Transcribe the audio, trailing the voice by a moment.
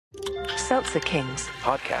Seltzer Kings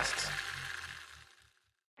podcasts.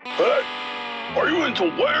 Hey, are you into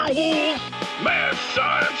werewolves, mad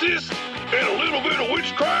scientists, and a little bit of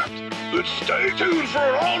witchcraft? Then stay tuned for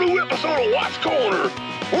an all-new episode of Watts Corner.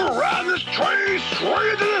 We're riding this train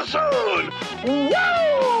straight to the sun.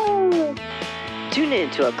 Woo! Tune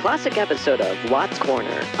in to a classic episode of Watts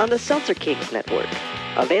Corner on the Seltzer Kings Network.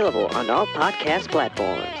 Available on all podcast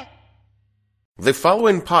platforms. The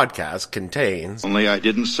following podcast contains... Only I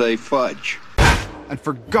didn't say fudge. And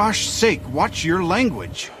for gosh sake, watch your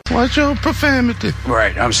language. Watch your profanity.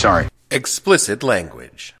 Right, I'm sorry. explicit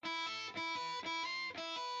language.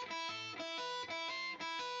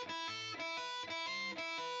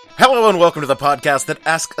 Hello and welcome to the podcast that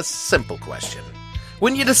asks a simple question.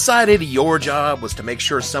 When you decided your job was to make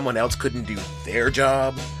sure someone else couldn't do their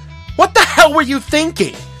job, what the hell were you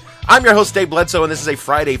thinking? I'm your host, Dave Bledsoe, and this is a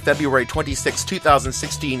Friday, February 26,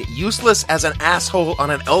 2016, useless as an asshole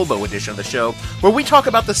on an elbow edition of the show, where we talk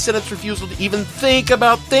about the Senate's refusal to even think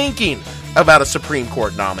about thinking about a Supreme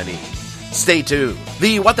Court nominee. Stay tuned.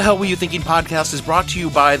 The What the Hell Were You Thinking podcast is brought to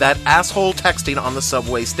you by that asshole texting on the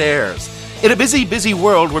subway stairs. In a busy, busy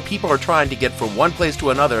world where people are trying to get from one place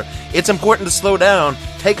to another, it's important to slow down,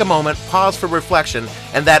 take a moment, pause for reflection,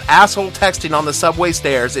 and that asshole texting on the subway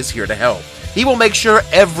stairs is here to help. He will make sure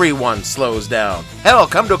everyone slows down. Hell,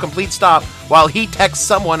 come to a complete stop while he texts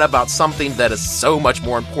someone about something that is so much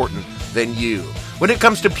more important than you. When it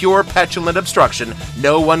comes to pure petulant obstruction,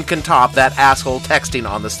 no one can top that asshole texting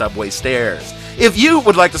on the subway stairs. If you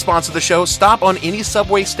would like to sponsor the show, stop on any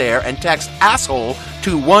subway stair and text ASSHOLE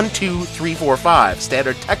to 12345.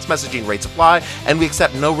 Standard text messaging rates apply, and we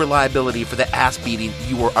accept no reliability for the ass beating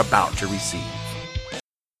you are about to receive.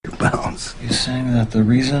 Bounce. You're saying that the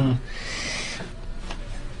reason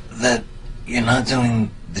that you're not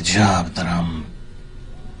doing the job that I'm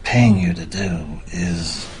paying you to do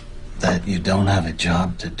is that you don't have a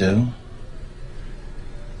job to do?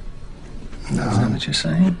 No. Is that what you're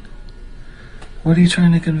saying? What are you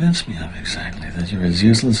trying to convince me of exactly? That you're as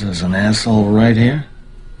useless as an asshole right here?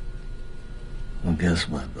 Well, guess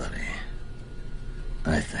what, buddy?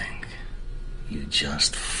 I think you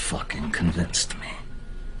just fucking convinced me.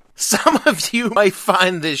 Some of you might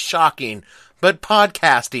find this shocking, but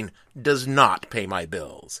podcasting does not pay my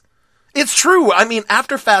bills. It's true. I mean,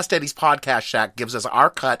 after Fast Eddie's Podcast Shack gives us our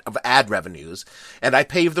cut of ad revenues, and I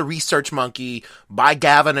pay the Research Monkey, buy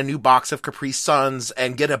Gavin a new box of Capri Suns,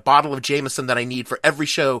 and get a bottle of Jameson that I need for every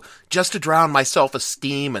show just to drown my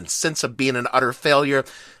self-esteem and sense of being an utter failure,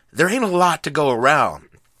 there ain't a lot to go around.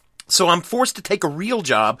 So I'm forced to take a real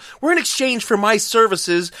job where in exchange for my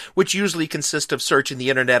services, which usually consist of searching the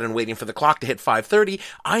internet and waiting for the clock to hit 5:30,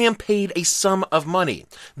 I am paid a sum of money.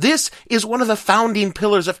 This is one of the founding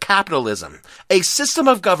pillars of capitalism, a system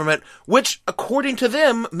of government which, according to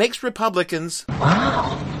them, makes Republicans...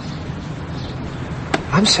 Wow.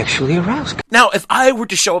 I'm sexually aroused. Now, if I were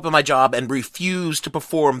to show up at my job and refuse to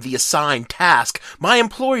perform the assigned task, my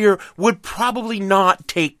employer would probably not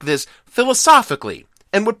take this philosophically,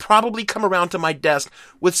 and would probably come around to my desk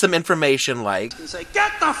with some information like, Say,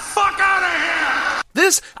 get the fuck out of here!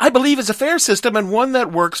 This, I believe, is a fair system and one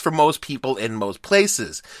that works for most people in most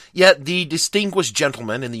places. Yet the distinguished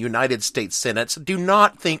gentlemen in the United States Senate do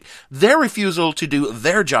not think their refusal to do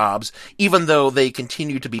their jobs, even though they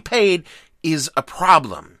continue to be paid, is a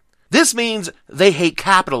problem. This means they hate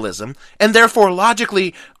capitalism, and therefore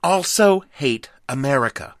logically also hate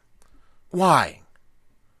America. Why?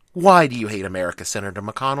 Why do you hate America, Senator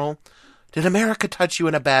McConnell? Did America touch you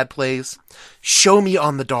in a bad place? Show me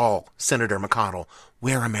on the doll, Senator McConnell,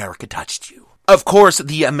 where America touched you. Of course,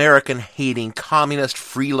 the American-hating, communist,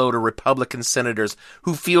 freeloader Republican senators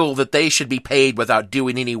who feel that they should be paid without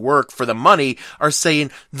doing any work for the money are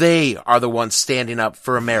saying they are the ones standing up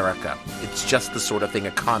for America. It's just the sort of thing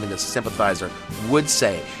a communist sympathizer would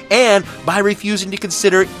say. And by refusing to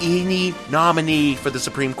consider any nominee for the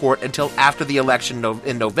Supreme Court until after the election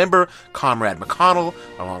in November, Comrade McConnell,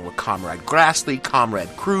 along with Comrade Grassley,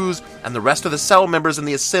 Comrade Cruz, and the rest of the cell members in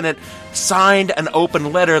the Senate, signed an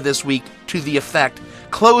open letter this week to the effect,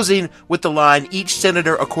 closing with the line, each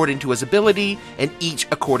senator according to his ability and each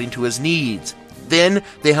according to his needs. Then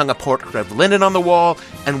they hung a portrait of Lenin on the wall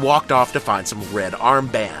and walked off to find some red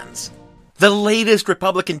armbands. The latest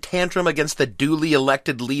Republican tantrum against the duly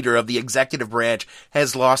elected leader of the executive branch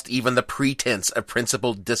has lost even the pretense of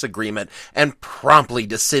principled disagreement and promptly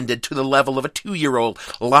descended to the level of a 2-year-old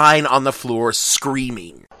lying on the floor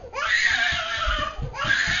screaming.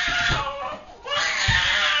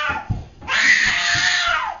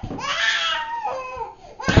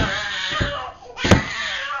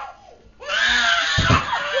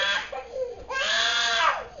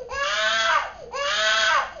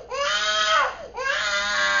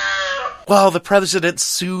 while the president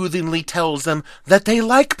soothingly tells them that they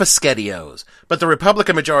like Pescattios. But the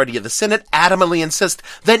Republican majority of the Senate adamantly insists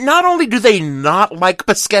that not only do they not like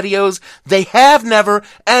Pescattios, they have never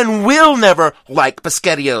and will never like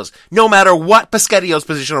Pescattios, no matter what Pescattios'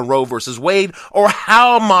 position on Roe versus Wade or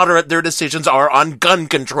how moderate their decisions are on gun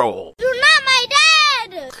control. You're not my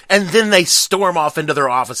dad! And then they storm off into their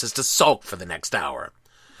offices to sulk for the next hour.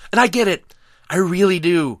 And I get it. I really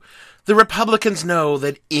do. The Republicans know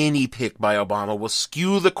that any pick by Obama will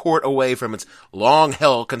skew the court away from its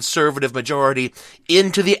long-held conservative majority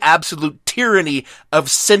into the absolute tyranny of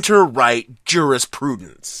center-right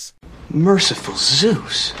jurisprudence. Merciful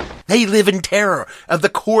Zeus. They live in terror of the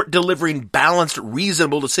court delivering balanced,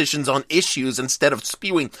 reasonable decisions on issues instead of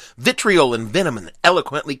spewing vitriol and venom and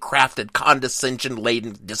eloquently crafted,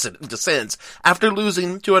 condescension-laden dissents after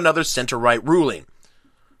losing to another center-right ruling.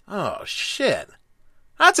 Oh, shit.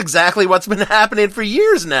 That's exactly what's been happening for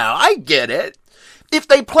years now. I get it. If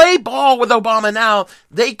they play ball with Obama now,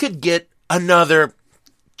 they could get another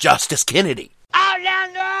Justice Kennedy.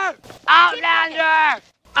 Outlander! Outlander!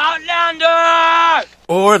 Outlander!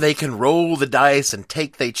 Or they can roll the dice and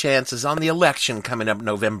take their chances on the election coming up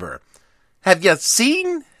November. Have you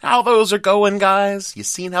seen how those are going, guys? You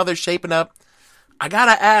seen how they're shaping up? I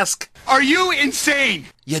gotta ask. Are you insane?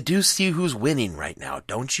 You do see who's winning right now,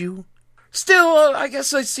 don't you? Still, I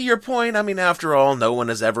guess I see your point. I mean, after all, no one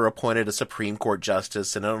has ever appointed a Supreme Court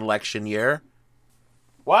justice in an election year.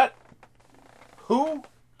 What? Who?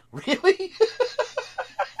 Really?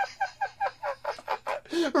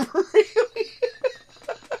 Really?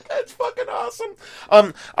 That's fucking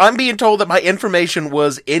awesome. I'm being told that my information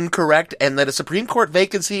was incorrect and that a Supreme Court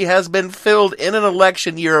vacancy has been filled in an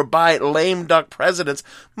election year by lame duck presidents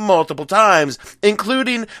multiple times,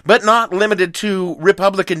 including, but not limited to,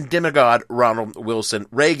 Republican demigod Ronald Wilson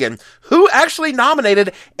Reagan, who actually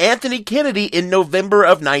nominated Anthony Kennedy in November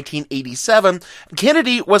of 1987.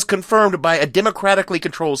 Kennedy was confirmed by a democratically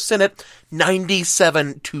controlled Senate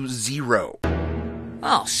 97-0.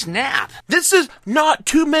 Oh, snap. This is not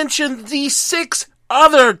to mention the 6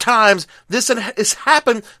 other times this has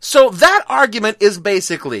happened, so that argument is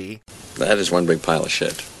basically... That is one big pile of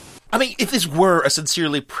shit. I mean, if this were a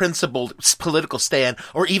sincerely principled political stand,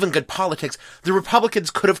 or even good politics, the Republicans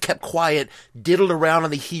could have kept quiet, diddled around in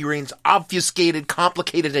the hearings, obfuscated,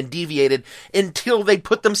 complicated, and deviated until they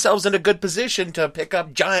put themselves in a good position to pick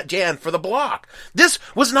up Giant Jan for the block. This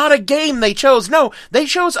was not a game they chose. No, they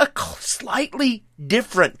chose a slightly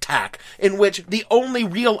different tack, in which the only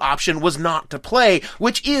real option was not to play,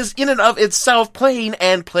 which is in and of itself playing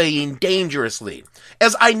and playing dangerously.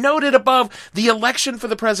 As I noted above, the election for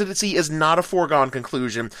the presidency is not a foregone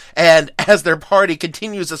conclusion, and as their party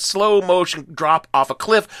continues a slow-motion drop off a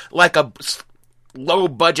cliff like a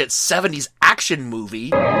low-budget 70s action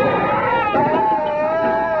movie...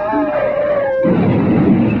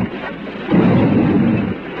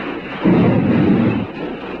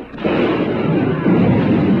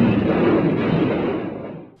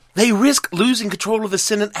 they risk losing control of the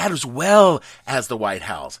Senate as well as the White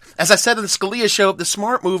House. As I said in the Scalia show, the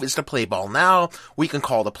smart move is to play ball now. We can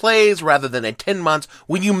call the plays rather than in 10 months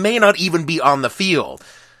when you may not even be on the field.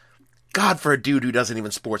 God, for a dude who doesn't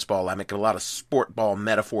even sports ball, I make a lot of sport ball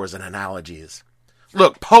metaphors and analogies.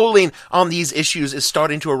 Look, polling on these issues is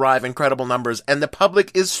starting to arrive in credible numbers, and the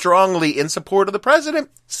public is strongly in support of the president.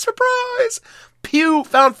 Surprise! Pew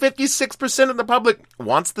found 56% of the public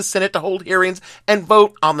wants the Senate to hold hearings and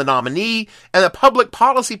vote on the nominee, and the public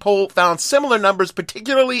policy poll found similar numbers,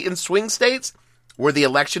 particularly in swing states where the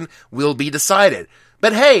election will be decided.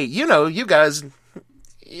 But hey, you know, you guys,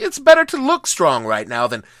 it's better to look strong right now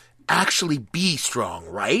than actually be strong,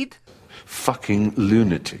 right? Fucking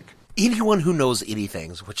lunatic. Anyone who knows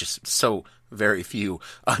anything, which is so very few,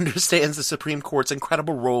 understands the Supreme Court's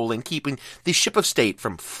incredible role in keeping the ship of state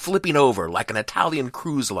from flipping over like an Italian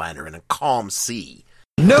cruise liner in a calm sea.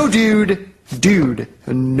 No, dude,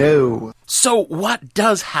 no. So what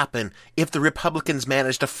does happen if the Republicans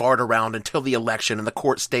manage to fart around until the election and the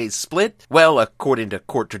court stays split? Well, according to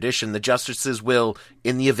court tradition, the justices will,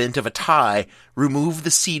 in the event of a tie, remove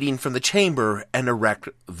the seating from the chamber and erect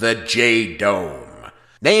the J-Dome.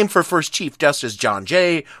 Named for first Chief Justice John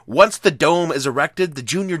Jay, once the dome is erected, the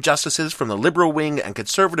junior justices from the liberal wing and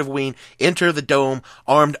conservative wing enter the dome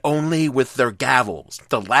armed only with their gavels.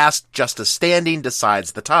 The last justice standing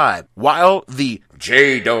decides the tie. While the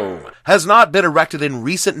J-Dome has not been erected in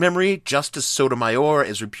recent memory, Justice Sotomayor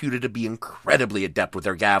is reputed to be incredibly adept with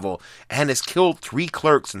her gavel and has killed 3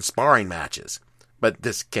 clerks in sparring matches. but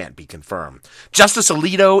this can't be confirmed. Justice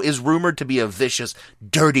Alito is rumored to be a vicious,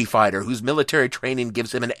 dirty fighter whose military training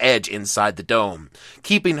gives him an edge inside the dome.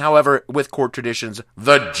 Keeping, however, with court traditions,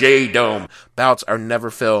 the J-Dome, bouts are never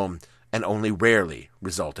filmed and only rarely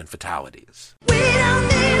result in fatalities. We don't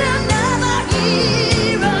need another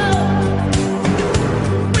hero.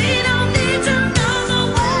 We don't need to know the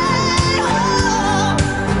way home.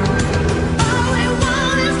 All we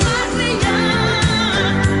want is what's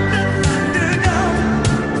beyond the Thunderdome.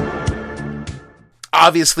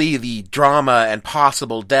 Obviously, the drama and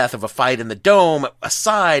possible death of a fight in the dome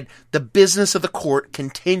aside, the business of the court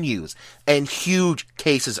continues, and huge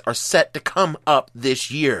cases are set to come up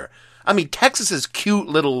this year. I mean, Texas's cute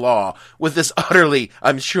little law with this utterly,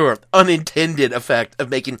 I'm sure, unintended effect of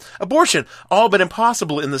making abortion all but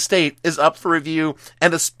impossible in the state is up for review,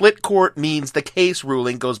 and a split court means the case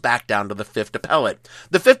ruling goes back down to the Fifth Appellate.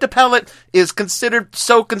 The Fifth Appellate is considered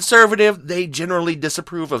so conservative, they generally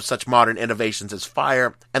disapprove of such modern innovations as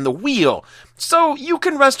fire and the wheel. So you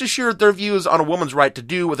can rest assured their views on a woman's right to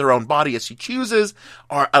do with her own body as she chooses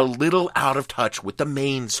are a little out of touch with the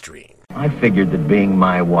mainstream. I figured that being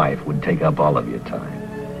my wife would take up all of your time.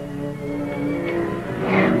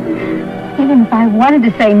 Even if I wanted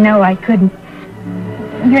to say no, I couldn't.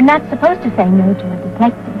 You're not supposed to say no to a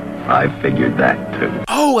detective. I figured that, too.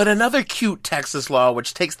 Oh, and another cute Texas law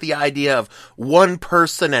which takes the idea of one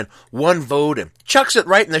person and one vote and chucks it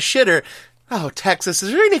right in the shitter. Oh, Texas,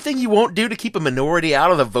 is there anything you won't do to keep a minority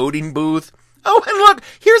out of the voting booth? Oh, and look,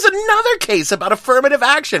 here's another case about affirmative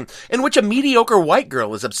action in which a mediocre white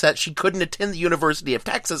girl is upset she couldn't attend the University of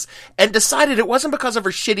Texas and decided it wasn't because of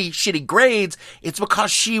her shitty grades, it's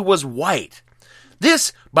because she was white.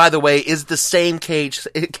 This, by the way, is the same case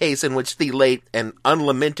in which the late and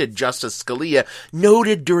unlamented Justice Scalia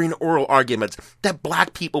noted during oral arguments that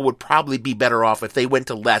black people would probably be better off if they went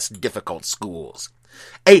to less difficult schools.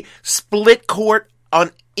 A split court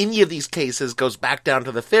on any of these cases goes back down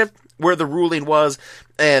to the Fifth, where the ruling was,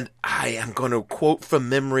 and I am going to quote from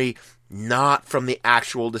memory, not from the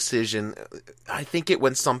actual decision. I think it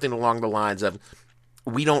went something along the lines of,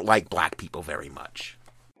 we don't like black people very much.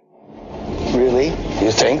 Really?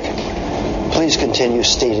 You think? Please continue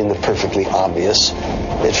stating the perfectly obvious.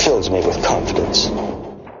 It fills me with confidence.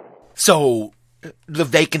 So, the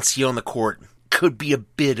vacancy on the court could be a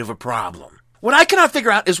bit of a problem. What I cannot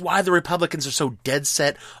figure out is why the Republicans are so dead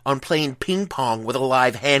set on playing ping pong with a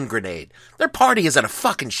live hand grenade. Their party is in a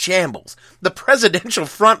fucking shambles. The presidential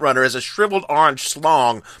frontrunner is a shriveled orange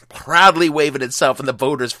slong, proudly waving itself in the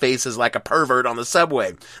voters' faces like a pervert on the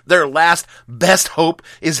subway. Their last best hope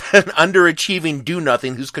is an underachieving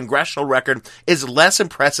do-nothing whose congressional record is less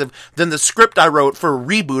impressive than the script I wrote for a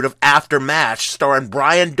reboot of After MASH, starring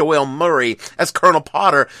Brian Doyle Murray as Colonel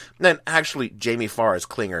Potter, and actually Jamie Farr as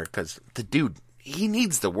Klinger, because the dude, he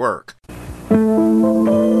needs the work.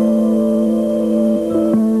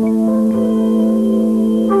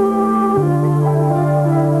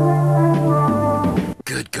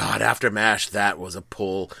 Good God, After MASH, that was a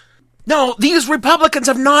pull. No, these Republicans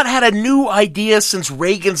have not had a new idea since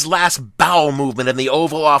Reagan's last bowel movement in the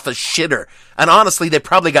Oval Office shitter. And honestly, they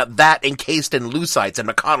probably got that encased in lucite in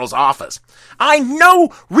McConnell's office. I know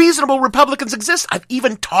reasonable Republicans exist. I've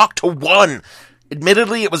even talked to one.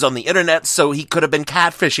 Admittedly, it was on the internet, so he could have been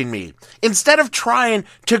catfishing me. Instead of trying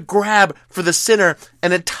to grab for the center,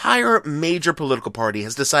 an entire major political party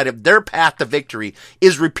has decided their path to victory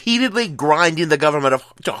is repeatedly grinding the government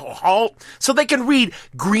to a halt so they can read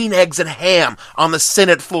Green Eggs and Ham on the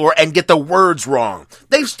Senate floor and get the words wrong.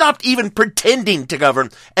 They've stopped even pretending to govern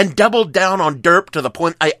and doubled down on derp to the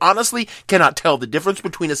point I honestly cannot tell the difference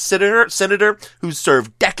between a senator who's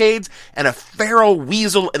served decades and a feral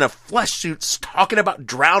weasel in a flesh suit talking about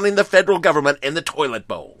drowning the federal government in the toilet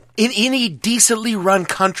bowl. In any decently run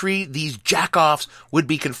country, these jackoffs would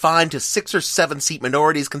be confined to 6 or 7 seat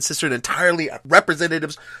minorities consisting entirely of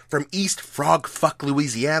representatives from East Frog Fuck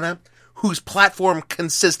Louisiana, whose platform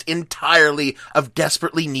consists entirely of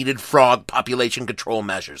desperately needed frog population control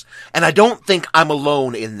measures. And I don't think I'm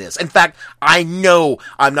alone in this. In fact, I know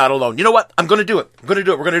I'm not alone. You know what? I'm going to do it. We're going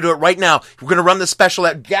to do it right now. We're going to run this special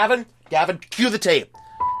out. Gavin, cue the tape.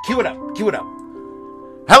 Cue it up.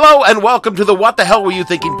 Hello and welcome to the What the Hell Were You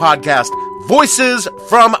Thinking podcast, Voices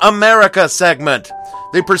from America segment.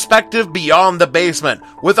 The perspective beyond the basement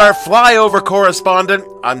with our flyover correspondent,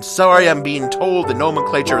 I'm sorry I'm being told the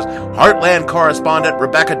nomenclature's Heartland correspondent,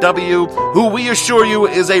 Rebecca W., who we assure you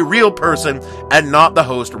is a real person and not the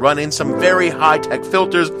host running some very high-tech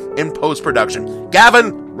filters in post-production.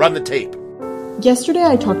 Gavin, run the tape. Yesterday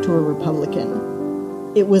I talked to a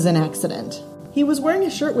Republican. It was an accident. He was wearing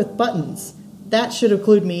a shirt with buttons. That should have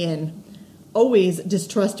clued me in. always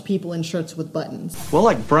distrust people in shirts with buttons. Well,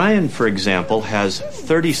 like Brian, for example, has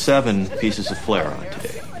 37 pieces of flair on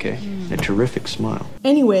today, okay? A terrific smile.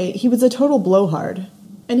 Anyway, he was a total blowhard.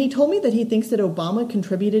 And he told me that he thinks that Obama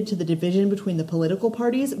contributed to the division between the political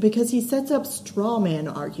parties because he sets up straw man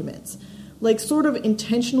arguments, like sort of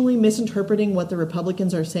intentionally misinterpreting what the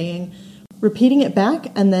Republicans are saying, repeating it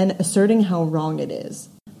back, and then asserting how wrong it is.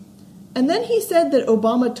 And then he said that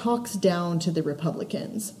Obama talks down to the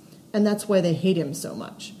Republicans, and that's why they hate him so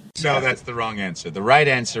much. No, that's the wrong answer. The right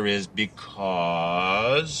answer is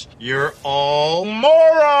because you're all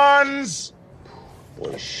morons!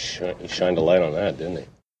 Boy, he shined a light on that, didn't he?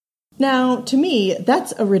 Now, to me,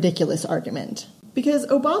 that's a ridiculous argument. Because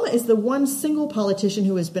Obama is the one single politician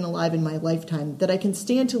who has been alive in my lifetime that I can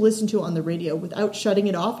stand to listen to on the radio without shutting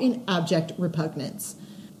it off in abject repugnance.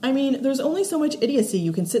 I mean, there's only so much idiocy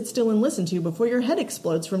you can sit still and listen to before your head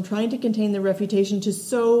explodes from trying to contain the refutation to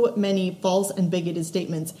so many false and bigoted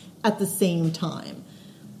statements at the same time.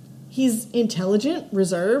 He's intelligent,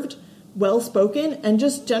 reserved, well-spoken, and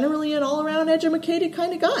just generally an all-around educated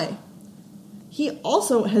kind of guy. He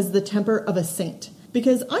also has the temper of a saint.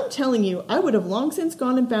 Because I'm telling you, I would have long since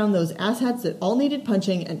gone and found those asshats that all needed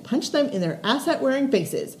punching and punched them in their asshat-wearing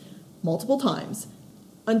faces, multiple times,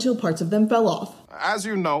 until parts of them fell off. As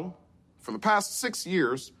you know, for the past 6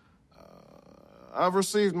 years, I've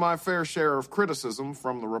received my fair share of criticism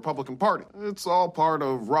from the Republican Party. It's all part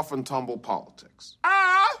of rough-and-tumble politics.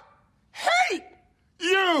 I hate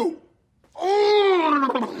you!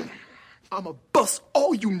 I'ma bust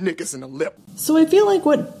all you niggas in the lip. So I feel like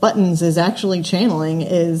what Buttons is actually channeling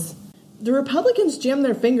is the Republicans jam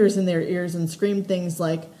their fingers in their ears and scream things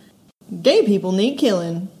like, gay people need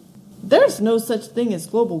killing. There's no such thing as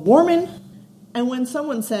global warming. And when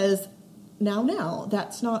someone says, now,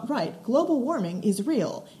 that's not right. Global warming is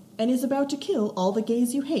real and is about to kill all the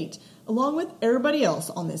gays you hate, along with everybody else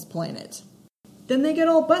on this planet. Then they get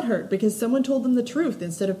all butthurt because someone told them the truth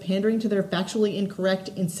instead of pandering to their factually incorrect,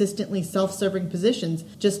 insistently self-serving positions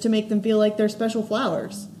just to make them feel like they're special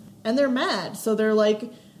flowers. And they're mad, so they're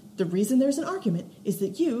like, the reason there's an argument is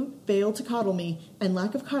that you failed to coddle me, and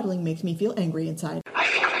lack of coddling makes me feel angry inside. I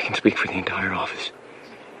feel I can speak for the entire office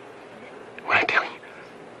when I tell you,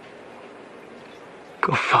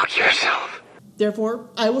 go fuck yourself. Therefore,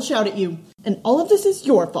 I will shout at you, and all of this is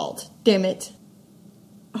your fault, damn it.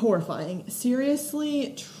 Horrifying.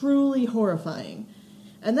 Seriously, truly horrifying.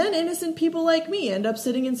 And then innocent people like me end up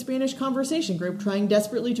sitting in Spanish conversation group trying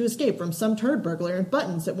desperately to escape from some turd burglar in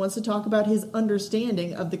Buttons that wants to talk about his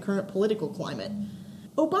understanding of the current political climate.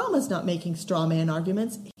 Obama's not making straw man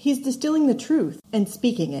arguments. He's distilling the truth and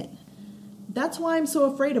speaking it. That's why I'm so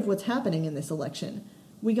afraid of what's happening in this election.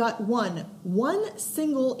 We got one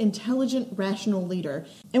single intelligent, rational leader,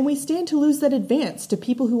 and we stand to lose that advance to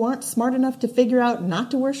people who aren't smart enough to figure out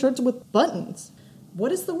not to wear shirts with buttons.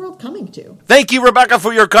 What is the world coming to? Thank you, Rebecca,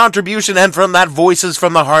 for your contribution and from that Voices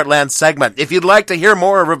from the Heartland segment. If you'd like to hear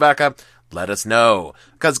more of Rebecca, let us know.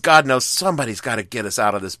 Because God knows somebody's got to get us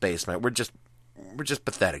out of this basement. We're just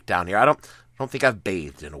pathetic down here. I don't think I've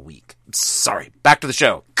bathed in a week. Sorry. Back to the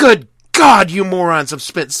show. Good God, you morons have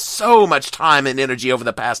spent so much time and energy over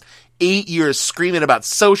the past 8 years screaming about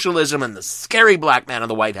socialism and the scary black man in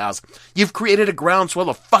the White House. You've created a groundswell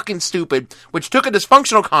of fucking stupid, which took a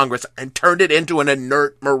dysfunctional Congress and turned it into an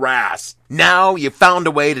inert morass. Now you've found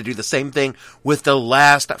a way to do the same thing with the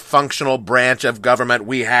last functional branch of government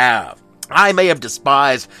we have. I may have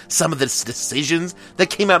despised some of the decisions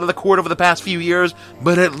that came out of the court over the past few years,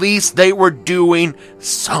 but at least they were doing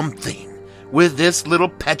something. With this little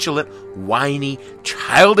petulant, whiny,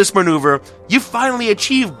 childish maneuver, you finally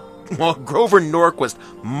achieved Grover Norquist's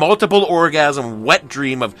multiple orgasm wet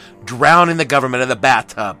dream of drowning the government in the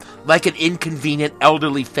bathtub like an inconvenient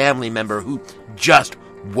elderly family member who just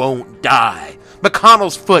won't die.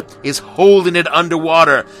 McConnell's foot is holding it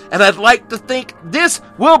underwater, and I'd like to think this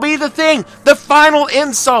will be the thing, the final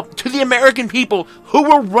insult to the American people who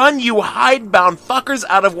will run you hidebound fuckers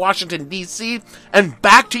out of Washington, D.C. and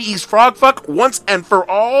back to East Frogfuck once and for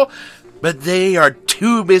all. But they are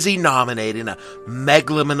too busy nominating a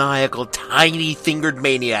megalomaniacal, tiny-fingered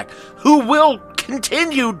maniac who will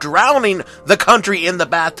continue drowning the country in the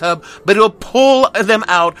bathtub, but he'll pull them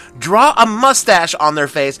out, draw a mustache on their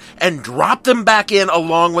face, and drop them back in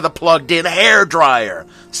along with a plugged-in hairdryer.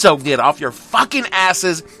 So get off your fucking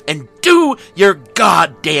asses and do your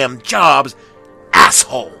goddamn jobs,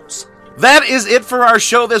 assholes. That is it for our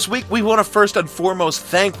show this week. We want to first and foremost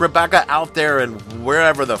thank Rebecca out there and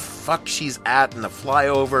wherever the fuck she's at in the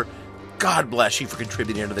flyover. God bless you for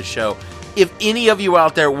contributing to the show. If any of you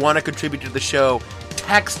out there want to contribute to the show,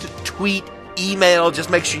 text, tweet, email, just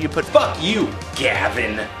make sure you put "Fuck you,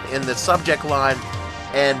 Gavin" in the subject line,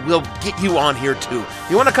 and we'll get you on here too.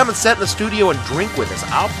 You want to come and sit in the studio and drink with us?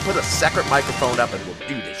 I'll put a separate microphone up and we'll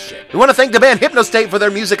do this shit. We want to thank the band Hypnostate for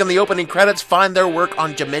their music in the opening credits. Find their work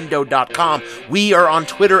on Jamendo.com. We are on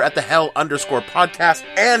Twitter at @thehell_podcast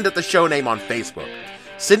and at the show name on Facebook.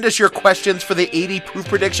 Send us your questions for the 80 proof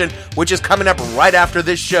prediction, which is coming up right after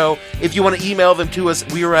this show. If you want to email them to us,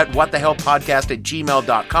 we are at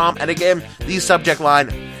whatthehellpodcast@gmail.com. And again, the subject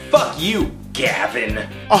line, "Fuck you, Gavin."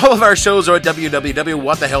 All of our shows are at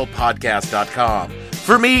www.whatthehellpodcast.com.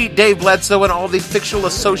 For me, Dave Bledsoe, and all the fictional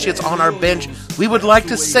associates on our bench, we would like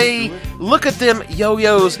to say, look at them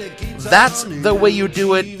yo-yos. That's the way you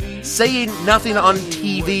do it. Saying nothing on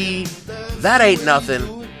TV, that ain't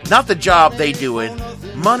nothing. Not the job they doing.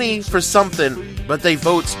 Money for something, but they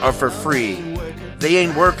votes are for free. They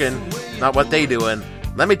ain't working, not what they doing.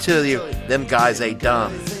 Let me tell you, them guys ain't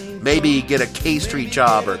dumb. Maybe get a K Street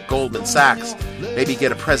job or Goldman Sachs. Maybe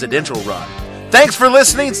get a presidential run. Thanks for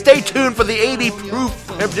listening. Stay tuned for the 80 proof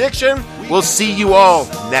prediction. We'll see you all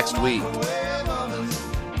next week.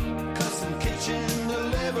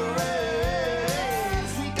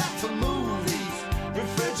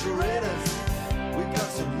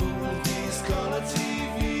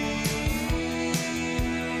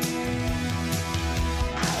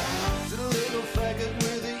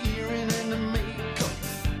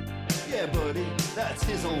 That's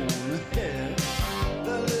his own hair.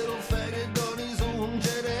 The little faggot got his own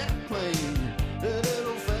jet airplane. The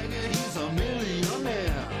little faggot, he's a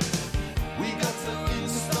millionaire. We got to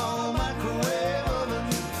install microwave oven,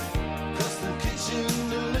 custom kitchen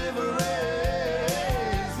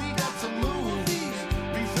deliveries. We got to move these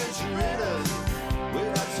refrigerators. We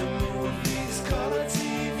got to move these color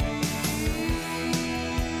TVs.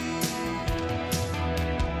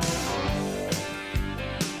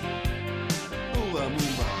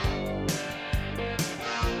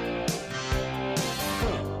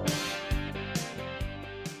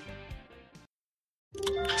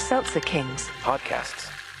 Seltzer Kings Podcasts.